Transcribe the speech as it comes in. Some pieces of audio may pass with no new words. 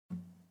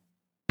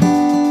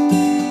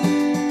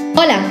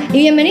Hola y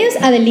bienvenidos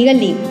a The Legal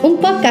League, un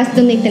podcast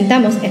donde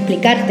intentamos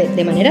explicarte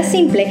de manera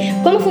simple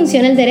cómo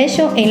funciona el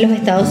derecho en los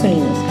Estados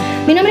Unidos.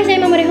 Mi nombre es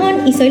Jaima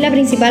Morejón y soy la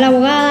principal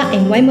abogada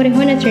en White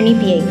Morejón Attorney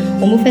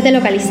PA, un bufete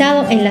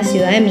localizado en la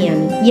ciudad de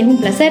Miami, y es un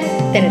placer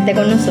tenerte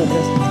con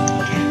nosotros.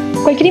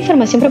 Cualquier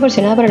información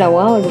proporcionada por el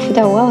abogado o el bufete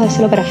de abogados es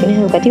solo para fines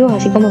educativos,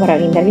 así como para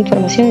brindarle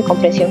información y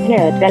comprensión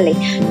general de la ley,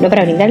 no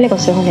para brindarle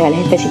consejos legales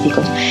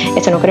específicos.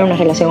 Esto no crea una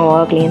relación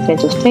abogado-cliente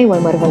entre usted y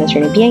White Morejón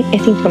Attorney PA.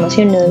 Esta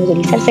información no debe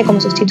utilizarse como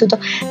sustituto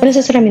para el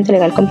asesoramiento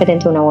legal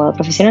competente de un abogado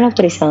profesional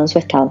autorizado en su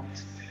estado.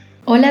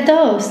 Hola a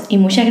todos y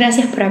muchas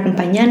gracias por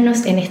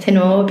acompañarnos en este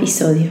nuevo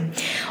episodio.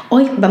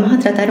 Hoy vamos a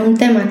tratar un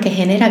tema que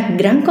genera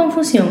gran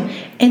confusión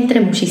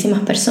entre muchísimas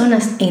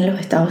personas en los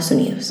Estados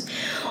Unidos.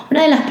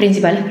 Una de las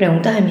principales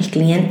preguntas de mis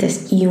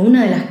clientes y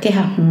una de las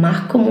quejas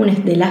más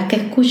comunes de las que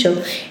escucho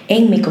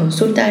en mi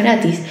consulta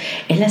gratis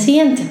es la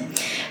siguiente.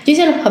 Yo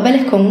hice los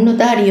papeles con un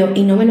notario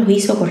y no me los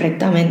hizo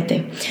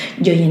correctamente.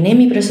 Yo llené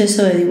mi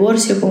proceso de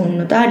divorcio con un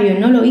notario y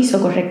no lo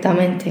hizo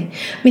correctamente.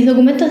 Mis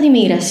documentos de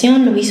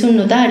inmigración los hizo un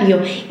notario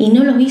y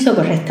no los hizo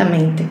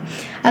correctamente.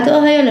 A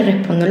todos ellos les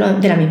respondo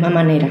de la misma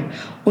manera.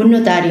 Un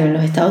notario en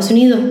los Estados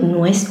Unidos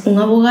no es un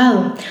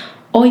abogado.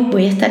 Hoy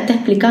voy a estarte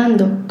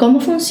explicando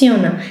cómo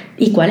funciona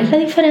y cuál es la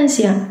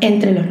diferencia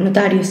entre los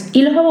notarios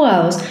y los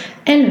abogados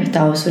en los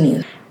Estados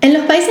Unidos. En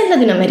los países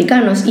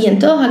latinoamericanos y en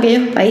todos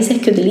aquellos países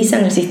que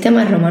utilizan el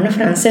sistema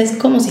romano-francés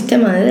como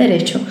sistema de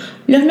derecho,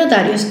 los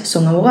notarios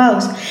son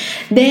abogados.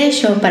 De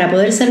hecho, para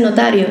poder ser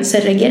notario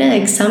se requiere de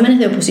exámenes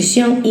de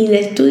oposición y de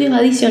estudios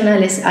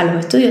adicionales a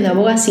los estudios de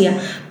abogacía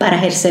para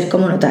ejercer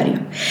como notario.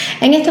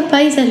 En estos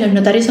países los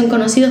notarios son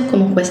conocidos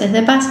como jueces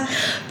de paz,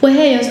 pues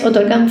ellos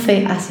otorgan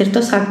fe a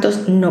ciertos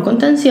actos no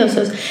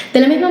contenciosos de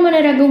la misma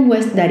manera que un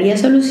juez daría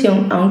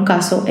solución a un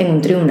caso en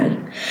un tribunal.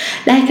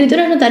 Las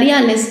escrituras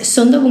notariales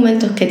son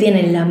documentos que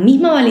tienen la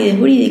misma validez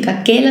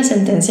jurídica que la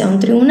sentencia de un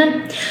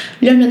tribunal.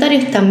 Los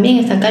notarios también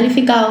están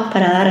calificados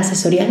para dar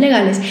asesorías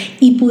legales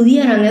y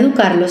pudieran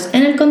educarlos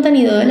en el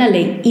contenido de la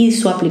ley y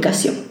su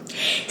aplicación.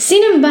 Sin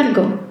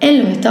embargo, en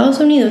los Estados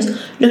Unidos,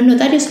 los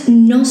notarios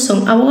no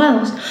son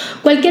abogados.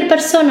 Cualquier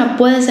persona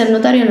puede ser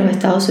notario en los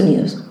Estados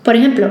Unidos. Por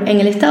ejemplo, en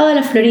el estado de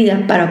la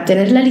Florida, para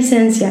obtener la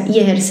licencia y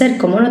ejercer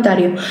como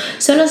notario,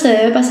 solo se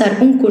debe pasar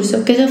un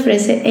curso que se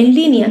ofrece en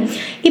línea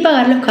y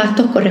pagar los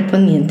gastos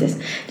correspondientes,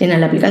 llenar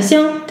la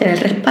aplicación, tener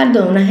el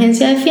respaldo de una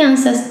agencia de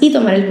fianzas y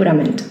tomar el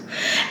juramento.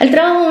 El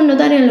trabajo de un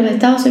notario en los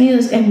Estados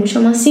Unidos es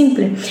mucho más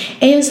simple.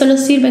 Ellos solo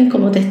sirven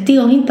como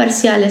testigos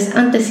imparciales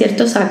ante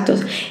ciertos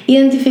actos,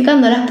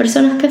 identificando a las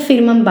personas que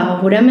firman bajo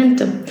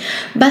juramento.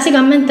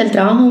 Básicamente, el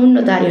trabajo de un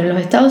notario en los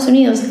Estados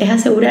Unidos es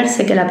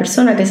asegurarse que la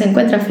persona que se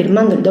encuentra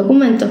firmando el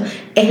documento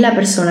es la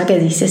persona que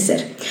dice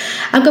ser.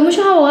 Aunque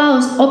muchos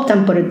abogados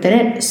optan por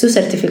obtener su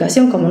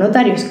certificación como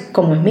notarios,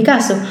 como es mi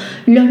caso,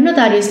 los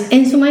notarios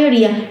en su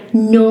mayoría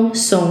no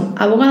son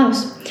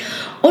abogados.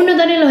 Un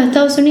notario en los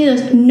Estados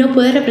Unidos no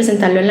puede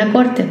representarlo en la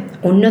corte.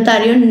 Un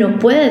notario no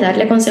puede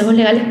darle consejos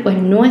legales, pues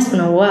no es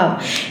un abogado,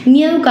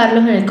 ni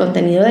educarlos en el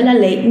contenido de la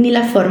ley ni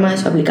la forma de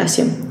su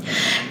aplicación.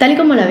 Tal y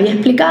como lo había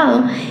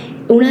explicado,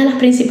 una de las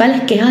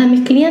principales quejas de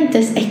mis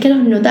clientes es que los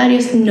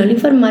notarios no le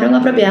informaron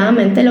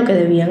apropiadamente lo que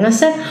debían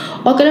hacer,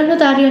 o que los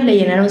notarios le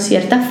llenaron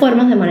ciertas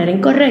formas de manera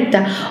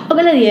incorrecta, o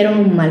que le dieron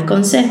un mal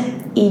consejo.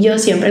 Y yo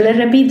siempre les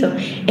repito,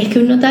 es que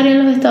un notario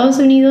en los Estados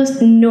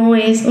Unidos no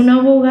es un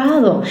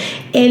abogado.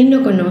 Él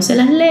no conoce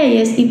las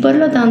leyes y por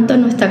lo tanto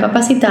no está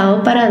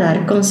capacitado para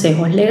dar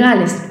consejos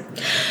legales.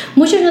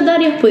 Muchos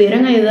notarios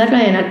pudieran ayudarlo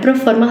a llenar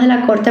proformas de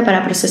la corte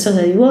para procesos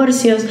de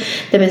divorcios,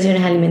 de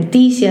pensiones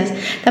alimenticias.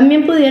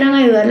 También pudieran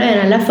ayudarlo a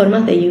llenar las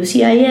formas de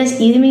USCIS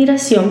y de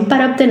inmigración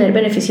para obtener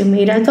beneficios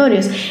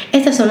migratorios.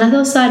 Estas son las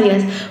dos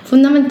áreas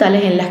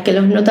fundamentales en las que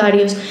los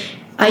notarios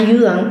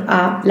ayudan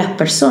a las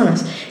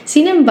personas.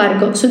 Sin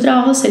embargo, su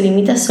trabajo se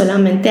limita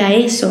solamente a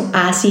eso,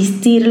 a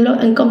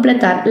asistirlo en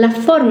completar las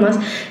formas,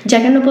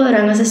 ya que no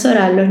podrán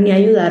asesorarlos ni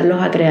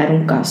ayudarlos a crear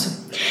un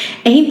caso.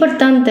 Es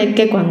importante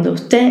que cuando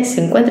usted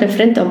se encuentre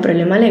frente a un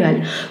problema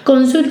legal,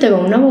 consulte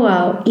con un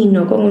abogado y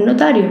no con un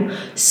notario.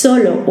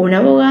 Solo un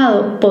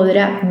abogado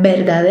podrá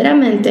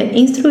verdaderamente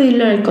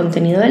instruirlo en el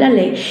contenido de la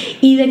ley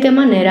y de qué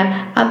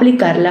manera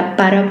aplicarla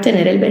para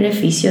obtener el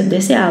beneficio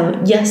deseado,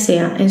 ya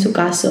sea en su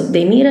caso de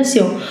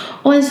inmigración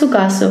o en su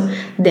caso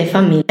de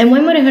familia. En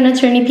White Morejón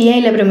Attorney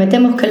PA le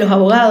prometemos que los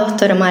abogados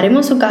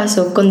tomaremos su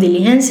caso con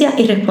diligencia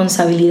y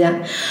responsabilidad,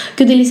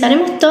 que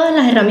utilizaremos todas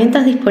las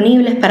herramientas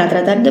disponibles para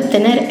tratar de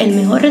obtener el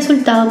mejor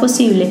resultado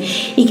posible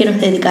y que nos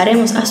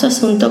dedicaremos a su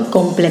asunto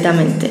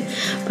completamente,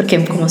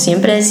 porque como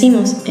siempre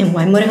decimos en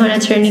White Morejón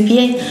Attorney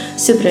PA,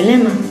 su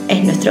problema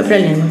es nuestro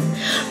problema.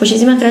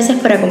 Muchísimas gracias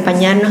por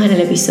acompañarnos en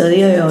el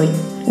episodio de hoy.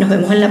 Nos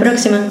vemos en la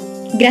próxima.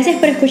 Gracias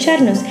por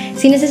escucharnos.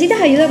 Si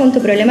necesitas ayuda con tu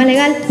problema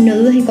legal, no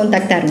dudes en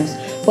contactarnos.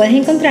 Puedes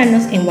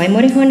encontrarnos en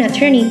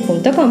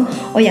whitemorejonattorney.com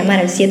o llamar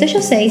al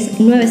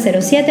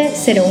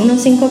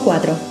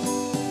 786-907-0154.